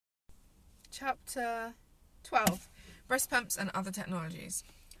Chapter 12. Breast pumps and other technologies.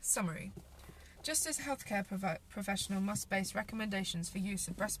 Summary. Just as a healthcare professional must base recommendations for use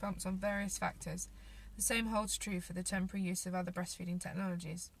of breast pumps on various factors, the same holds true for the temporary use of other breastfeeding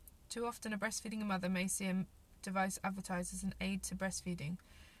technologies. Too often a breastfeeding mother may see a device advertised as an aid to breastfeeding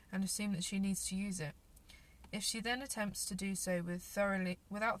and assume that she needs to use it. If she then attempts to do so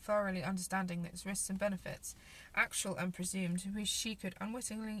without thoroughly understanding its risks and benefits, actual and presumed, she could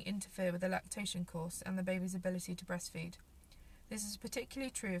unwittingly interfere with the lactation course and the baby's ability to breastfeed. This is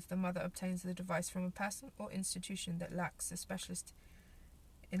particularly true if the mother obtains the device from a person or institution that lacks a specialist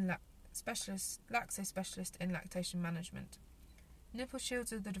in lactation management. Nipple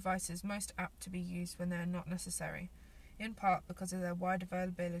shields are the devices most apt to be used when they are not necessary, in part because of their wide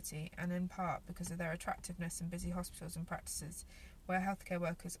availability and in part because of their attractiveness in busy hospitals and practices where healthcare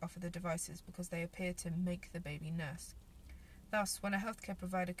workers offer the devices because they appear to make the baby nurse. Thus, when a healthcare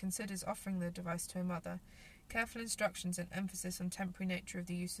provider considers offering the device to a mother, careful instructions and emphasis on temporary nature of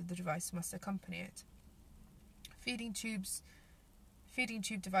the use of the device must accompany it. Feeding tube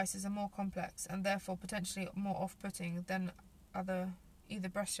devices are more complex and therefore potentially more off-putting than either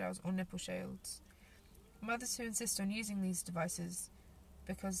breast shells or nipple shields. Mothers who insist on using these devices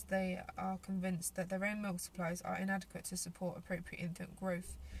because they are convinced that their own milk supplies are inadequate to support appropriate infant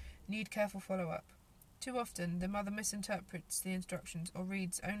growth need careful follow-up. Too often, the mother misinterprets the instructions or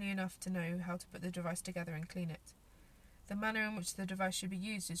reads only enough to know how to put the device together and clean it. The manner in which the device should be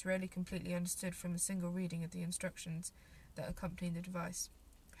used is rarely completely understood from a single reading of the instructions that accompany the device.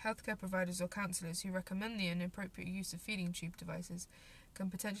 Healthcare providers or counsellors who recommend the inappropriate use of feeding tube devices can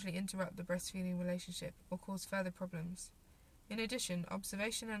potentially interrupt the breastfeeding relationship or cause further problems. In addition,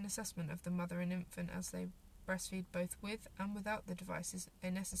 observation and assessment of the mother and infant as they breastfeed both with and without the device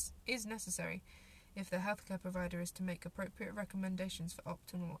is necessary if the healthcare provider is to make appropriate recommendations for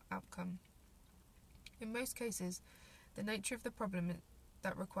optimal outcome. In most cases, the nature of the problem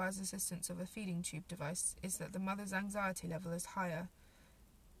that requires assistance of a feeding tube device is that the mother's anxiety level is high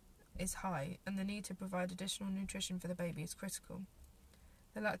and the need to provide additional nutrition for the baby is critical.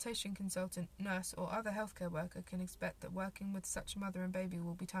 The lactation consultant, nurse or other healthcare worker can expect that working with such a mother and baby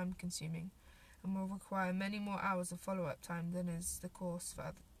will be time-consuming and will require many more hours of follow-up time than is the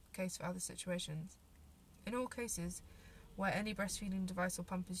case for other situations. In all cases where any breastfeeding device or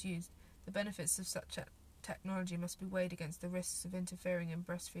pump is used, the benefits of such technology must be weighed against the risks of interfering in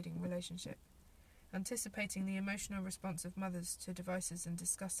breastfeeding relationship. Anticipating the emotional response of mothers to devices and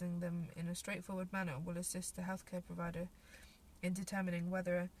discussing them in a straightforward manner will assist the healthcare provider in determining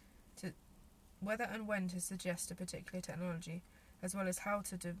whether and when to suggest a particular technology, as well as how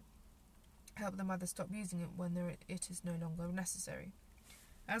to help the mother stop using it when it is no longer necessary.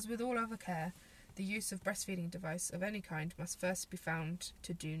 As with all other care, the use of breastfeeding device of any kind must first be found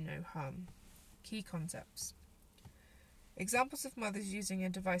to do no harm. Key concepts. Examples of mothers using a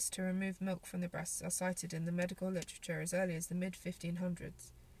device to remove milk from the breasts are cited in the medical literature as early as the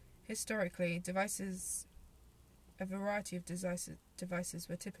mid-1500s. Historically, a variety of devices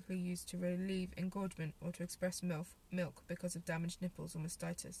were typically used to relieve engorgement or to express milk because of damaged nipples or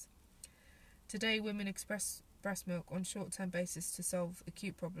mastitis. Today, women express breast milk on a short-term basis to solve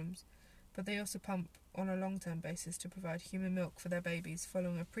acute problems, but they also pump on a long-term basis to provide human milk for their babies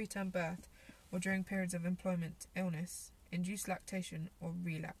following a preterm birth or during periods of employment, illness, induced lactation, or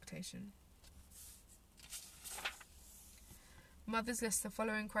relactation. Mothers list the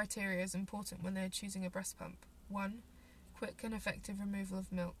following criteria as important when they are choosing a breast pump. 1. Quick and effective removal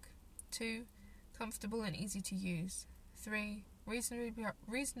of milk. 2. Comfortable and easy to use. 3.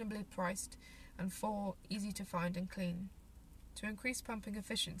 Reasonably priced. And 4. Easy to find and clean. To increase pumping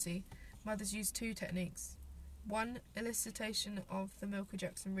efficiency, mothers use 2 techniques. 1. Elicitation of the milk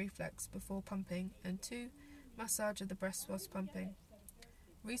ejection reflex before pumping, and 2. Massage of the breast whilst pumping.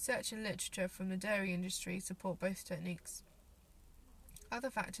 Research and literature from the dairy industry support both techniques. Other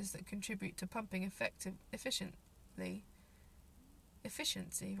factors that contribute to pumping efficiency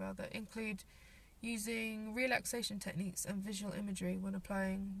include using relaxation techniques and visual imagery when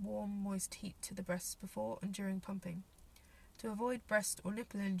applying warm, moist heat to the breasts before and during pumping. To avoid breast or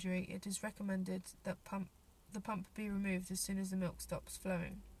nipple injury, it is recommended that the pump be removed as soon as the milk stops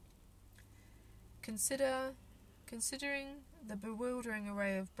flowing. Considering the bewildering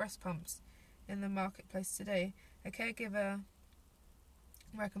array of breast pumps in the marketplace today, a caregiver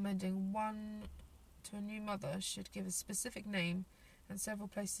recommending one to a new mother should give a specific name and several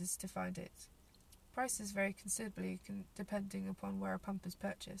places to find it. Prices vary considerably depending upon where a pump is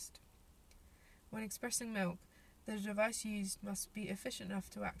purchased. When expressing milk, the device used must be efficient enough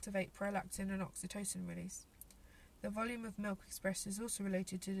to activate prolactin and oxytocin release. The volume of milk expressed is also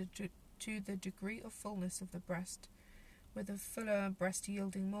related to to the degree of fullness of the breast, with a fuller breast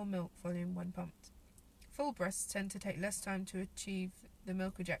yielding more milk volume when pumped. Full breasts tend to take less time to achieve the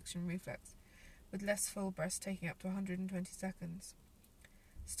milk ejection reflex, with less full breasts taking up to 120 seconds.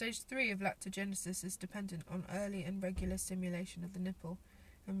 Stage 3 of lactogenesis is dependent on early and regular stimulation of the nipple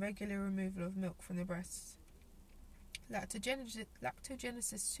and regular removal of milk from the breasts.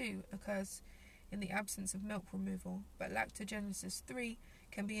 Lactogenesis 2 occurs in the absence of milk removal, but lactogenesis 3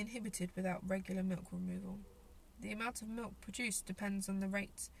 can be inhibited without regular milk removal. The amount of milk produced depends on the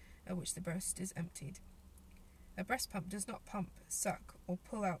rate at which the breast is emptied. A breast pump does not pump, suck, or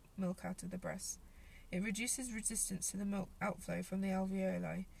pull out milk out of the breast. It reduces resistance to the milk outflow from the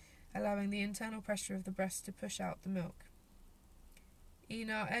alveoli, allowing the internal pressure of the breast to push out the milk.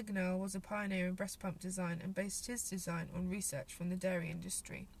 Einar Egnell was a pioneer in breast pump design and based his design on research from the dairy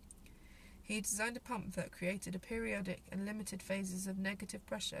industry. He designed a pump that created a periodic and limited phases of negative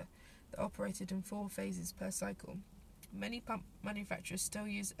pressure that operated in 4 phases per cycle. Many pump manufacturers still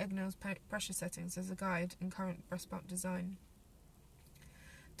use Egnell's pressure settings as a guide in current breast pump design.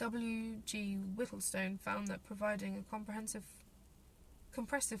 W.G. Whittlestone found that providing a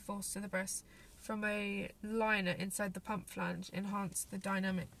compressive force to the breast from a liner inside the pump flange enhanced the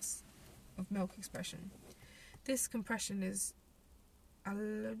dynamics of milk expression. This compression is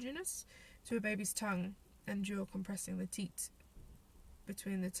allogenious to a baby's tongue and jaw, compressing the teat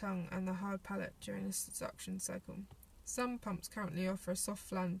between the tongue and the hard palate during the suction cycle. Some pumps currently offer a soft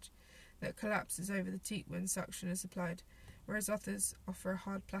flange that collapses over the teat when suction is applied, whereas others offer a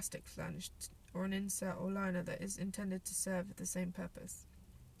hard plastic flange or an insert or liner that is intended to serve the same purpose.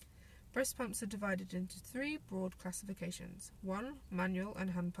 Breast pumps are divided into 3 broad classifications: 1. Manual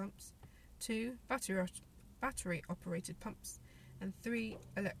and hand pumps, 2. Battery-operated pumps, and 3.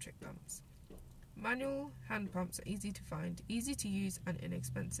 Electric pumps. Manual hand pumps are easy to find, easy to use, and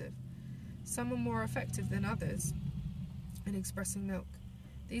inexpensive. Some are more effective than others in expressing milk.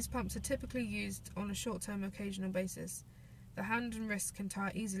 These pumps are typically used on a short-term occasional basis. The hand and wrist can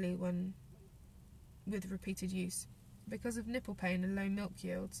tire easily with repeated use. Because of nipple pain and low milk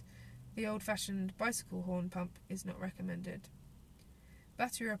yields, the old-fashioned bicycle horn pump is not recommended.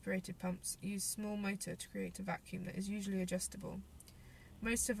 Battery-operated pumps use small motor to create a vacuum that is usually adjustable.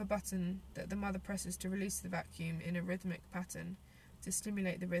 Most have a button that the mother presses to release the vacuum in a rhythmic pattern to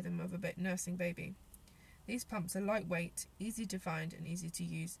stimulate the rhythm of a nursing baby. These pumps are lightweight, easy to find and easy to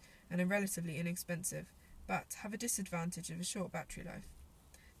use, and are relatively inexpensive, but have a disadvantage of a short battery life.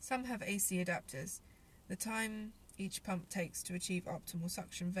 Some have AC adapters. The time each pump takes to achieve optimal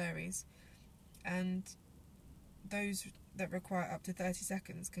suction varies, and those that require up to 30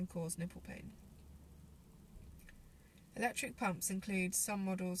 seconds can cause nipple pain. Electric pumps include some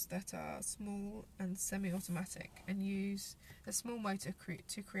models that are small and semi-automatic and use a small motor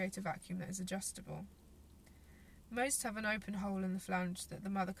to create a vacuum that is adjustable. Most have an open hole in the flange that the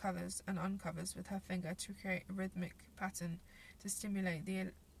mother covers and uncovers with her finger to create a rhythmic pattern to stimulate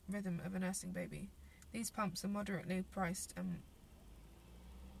the rhythm of a nursing baby. These pumps are moderately priced and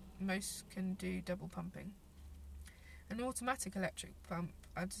most can do double pumping. An automatic electric pump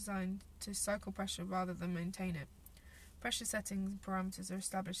are designed to cycle pressure rather than maintain it. Pressure settings and parameters are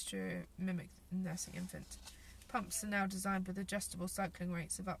established to mimic the nursing infant. Pumps are now designed with adjustable cycling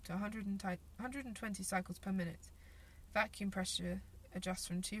rates of up to 120 cycles per minute. Vacuum pressure adjusts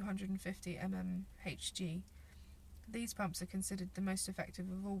from 250 mmHg. These pumps are considered the most effective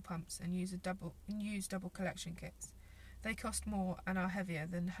of all pumps and use double collection kits. They cost more and are heavier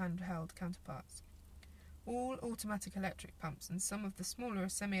than handheld counterparts. All automatic electric pumps and some of the smaller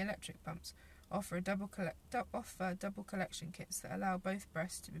semi-electric pumps offer double collection kits that allow both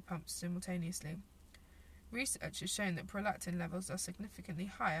breasts to be pumped simultaneously. Research has shown that prolactin levels are significantly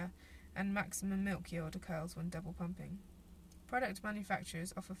higher and maximum milk yield occurs when double pumping. Product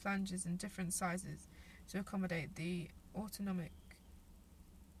manufacturers offer flanges in different sizes to accommodate the automatic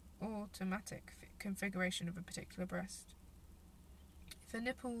configuration of a particular breast. If a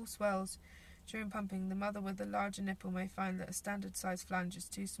nipple swells during pumping, the mother with a larger nipple may find that a standard size flange is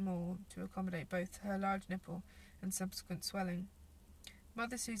too small to accommodate both her large nipple and subsequent swelling.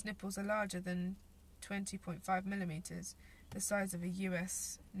 Mothers whose nipples are larger than 20.5 millimeters, the size of a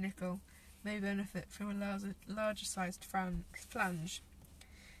US nickel, may benefit from a larger sized flange.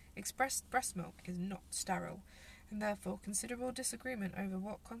 Expressed breast milk is not sterile, and therefore considerable disagreement over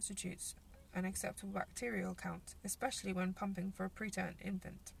what constitutes an acceptable bacterial count, especially when pumping for a preterm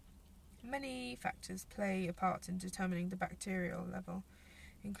infant. Many factors play a part in determining the bacterial level,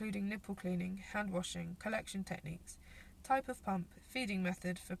 including nipple cleaning, hand washing, collection techniques, type of pump, feeding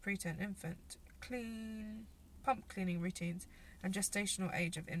method for preterm infant, pump cleaning routines, and gestational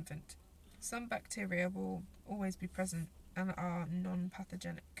age of infant. Some bacteria will always be present and are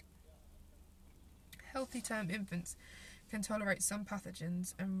non-pathogenic. Healthy term infants can tolerate some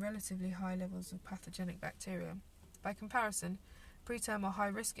pathogens and relatively high levels of pathogenic bacteria. By comparison, preterm or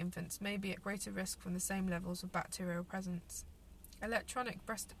high-risk infants may be at greater risk from the same levels of bacterial presence. Electronic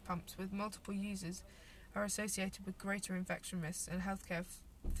breast pumps with multiple users are associated with greater infection risks, and healthcare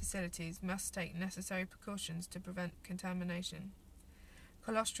facilities must take necessary precautions to prevent contamination.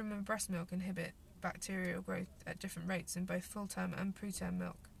 Colostrum and breast milk inhibit bacterial growth at different rates in both full-term and preterm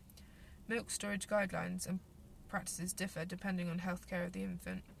milk. Milk storage guidelines and practices differ depending on health care of the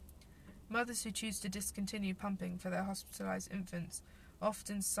infant. Mothers who choose to discontinue pumping for their hospitalised infants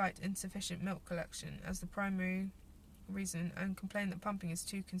often cite insufficient milk collection as the primary reason and complain that pumping is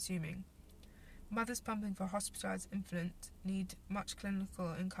too consuming. Mothers pumping for a hospitalised infant need much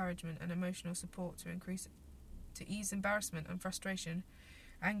clinical encouragement and emotional support to ease embarrassment and frustration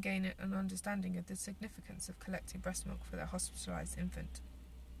and gain an understanding of the significance of collecting breast milk for their hospitalised infant.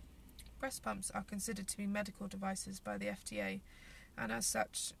 Breast pumps are considered to be medical devices by the FDA and as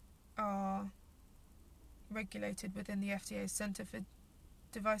such are regulated within the FDA's Centre for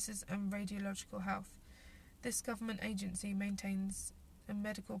Devices and Radiological Health. This government agency maintains a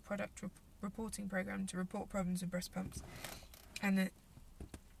medical product reporting program to report problems with breast pumps and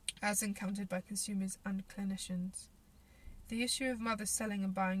as encountered by consumers and clinicians. The issue of mothers selling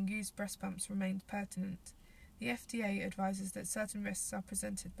and buying used breast pumps remains pertinent. The FDA advises that certain risks are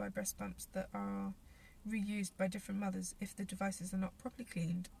presented by breast pumps that are reused by different mothers if the devices are not properly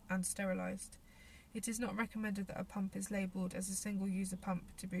cleaned and sterilised. It is not recommended that a pump is labelled as a single-user pump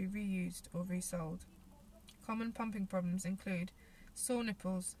to be reused or resold. Common pumping problems include sore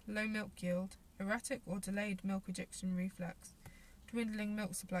nipples, low milk yield, erratic or delayed milk ejection reflex, dwindling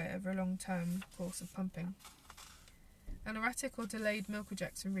milk supply over a long-term course of pumping. An erratic or delayed milk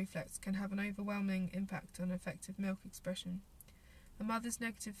ejection reflex can have an overwhelming impact on effective milk expression. A mother's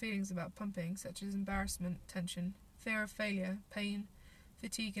negative feelings about pumping, such as embarrassment, tension, fear of failure, pain,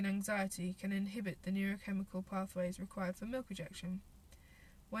 fatigue and anxiety, can inhibit the neurochemical pathways required for milk ejection.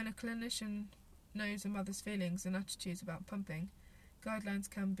 When a clinician knows a mother's feelings and attitudes about pumping, guidelines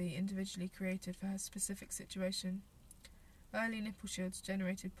can be individually created for her specific situation. Early nipple shields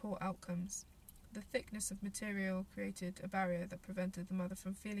generated poor outcomes. The thickness of material created a barrier that prevented the mother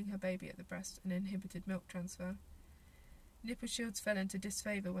from feeling her baby at the breast and inhibited milk transfer. Nipple shields fell into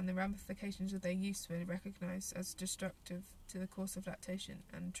disfavour when the ramifications of their use were recognised as destructive to the course of lactation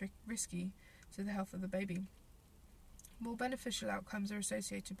and risky to the health of the baby. More beneficial outcomes are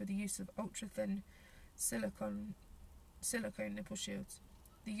associated with the use of ultra-thin silicone nipple shields.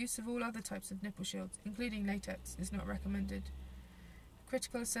 The use of all other types of nipple shields, including latex, is not recommended.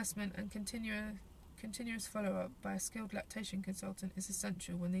 Critical assessment and continuous follow-up by a skilled lactation consultant is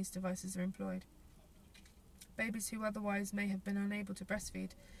essential when these devices are employed. Babies who otherwise may have been unable to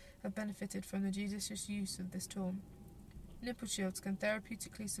breastfeed have benefited from the judicious use of this tool. Nipple shields can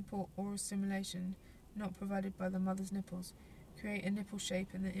therapeutically support oral stimulation not provided by the mother's nipples, create a nipple shape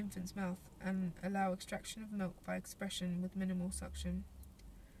in the infant's mouth, and allow extraction of milk by expression with minimal suction.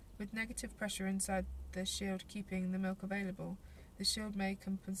 With negative pressure inside the shield keeping the milk available, the shield may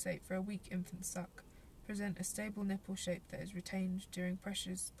compensate for a weak infant suck, present a stable nipple shape that is retained during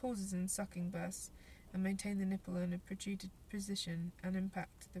pauses in sucking bursts, and maintain the nipple in a protruded position and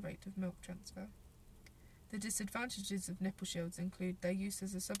impact the rate of milk transfer. The disadvantages of nipple shields include their use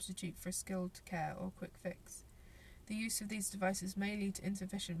as a substitute for skilled care or quick fix. The use of these devices may lead to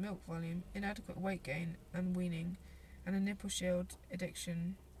insufficient milk volume, inadequate weight gain and weaning, and a nipple shield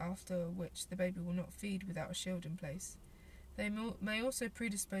addiction, after which the baby will not feed without a shield in place. They may also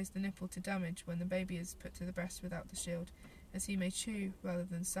predispose the nipple to damage when the baby is put to the breast without the shield, as he may chew rather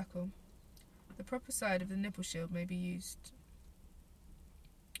than suckle. The proper side of the nipple shield may be used.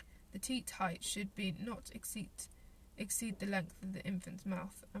 The teat height should not exceed the length of the infant's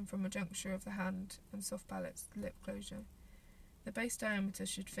mouth, and from a juncture of the hand and soft palates to lip closure. The base diameter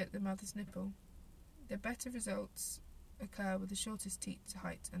should fit the mother's nipple. The better results occur with the shortest teat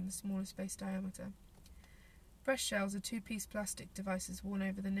height and the smallest base diameter. Breast shells are two-piece plastic devices worn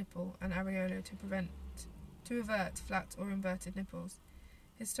over the nipple and areola to avert flat or inverted nipples.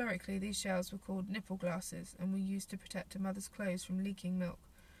 Historically, these shells were called nipple glasses and were used to protect a mother's clothes from leaking milk,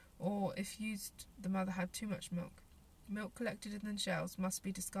 or if used, the mother had too much milk. Milk collected in the shells must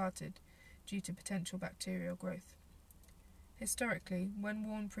be discarded due to potential bacterial growth. Historically, when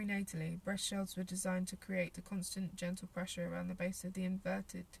worn prenatally, breast shells were designed to create a constant, gentle pressure around the base of the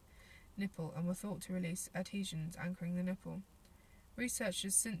inverted nipple and were thought to release adhesions anchoring the nipple. Research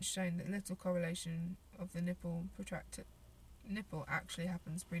has since shown that little correlation of the nipple actually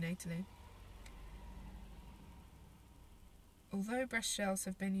happens prenatally. Although breast shells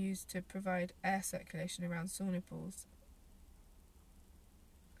have been used to provide air circulation around sore nipples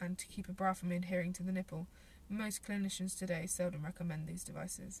and to keep a bra from adhering to the nipple, most clinicians today seldom recommend these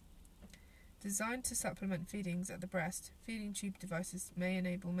devices. Designed to supplement feedings at the breast, feeding tube devices may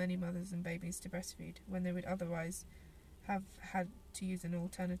enable many mothers and babies to breastfeed when they would otherwise have had to use an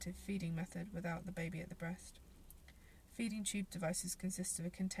alternative feeding method without the baby at the breast. Feeding tube devices consist of a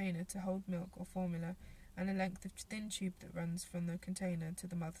container to hold milk or formula and a length of thin tube that runs from the container to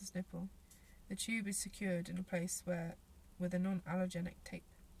the mother's nipple. The tube is secured in a place with a non-allergenic tape.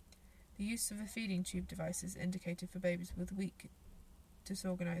 The use of a feeding tube device is indicated for babies with weak,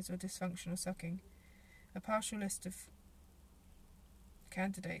 disorganized or dysfunctional sucking. A partial list of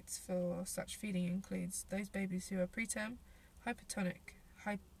candidates for such feeding includes those babies who are preterm, hypertonic,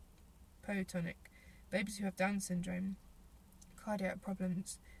 hypotonic, babies who have Down syndrome, cardiac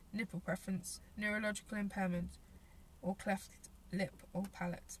problems, nipple preference, neurological impairment, or cleft lip or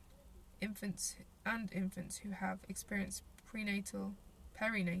palate. Infants who have experienced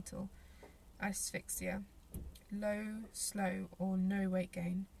perinatal asphyxia, low, slow, or no weight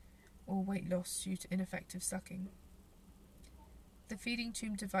gain, or weight loss due to ineffective sucking. The feeding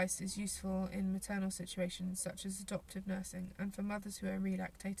tube device is useful in maternal situations such as adoptive nursing and for mothers who are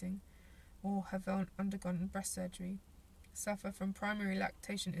relactating or have undergone breast surgery, suffer from primary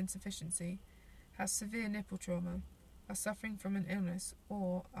lactation insufficiency, have severe nipple trauma, are suffering from an illness,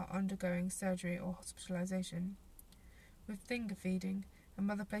 or are undergoing surgery or hospitalization. With finger feeding, a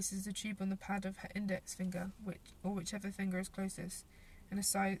mother places the tube on the pad of her index finger, or whichever finger is closest, in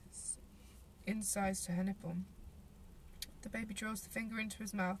size to her nipple. The baby draws the finger into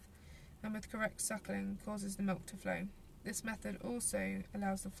his mouth and with correct suckling causes the milk to flow. This method also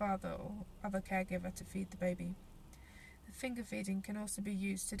allows the father or other caregiver to feed the baby. The finger feeding can also be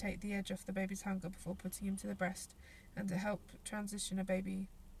used to take the edge off the baby's hunger before putting him to the breast and to help transition a baby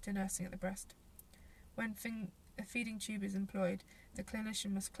to nursing at the breast. When a feeding tube is employed, the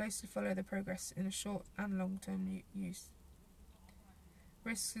clinician must closely follow the progress in a short and long-term use.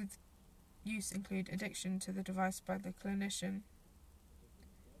 Risks of use include addiction to the device by the clinician,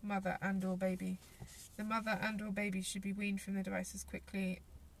 mother and or baby. The mother and or baby should be weaned from the device as quickly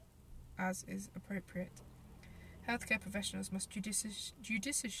as is appropriate. Healthcare professionals must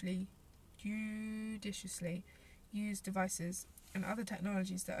judiciously use devices and other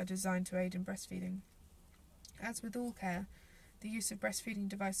technologies that are designed to aid in breastfeeding. As with all care, the use of breastfeeding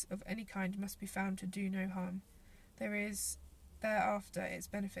device of any kind must be found to do no harm. Thereafter, its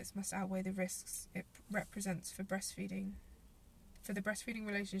benefits must outweigh the risks it represents for the breastfeeding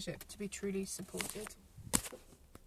relationship to be truly supported.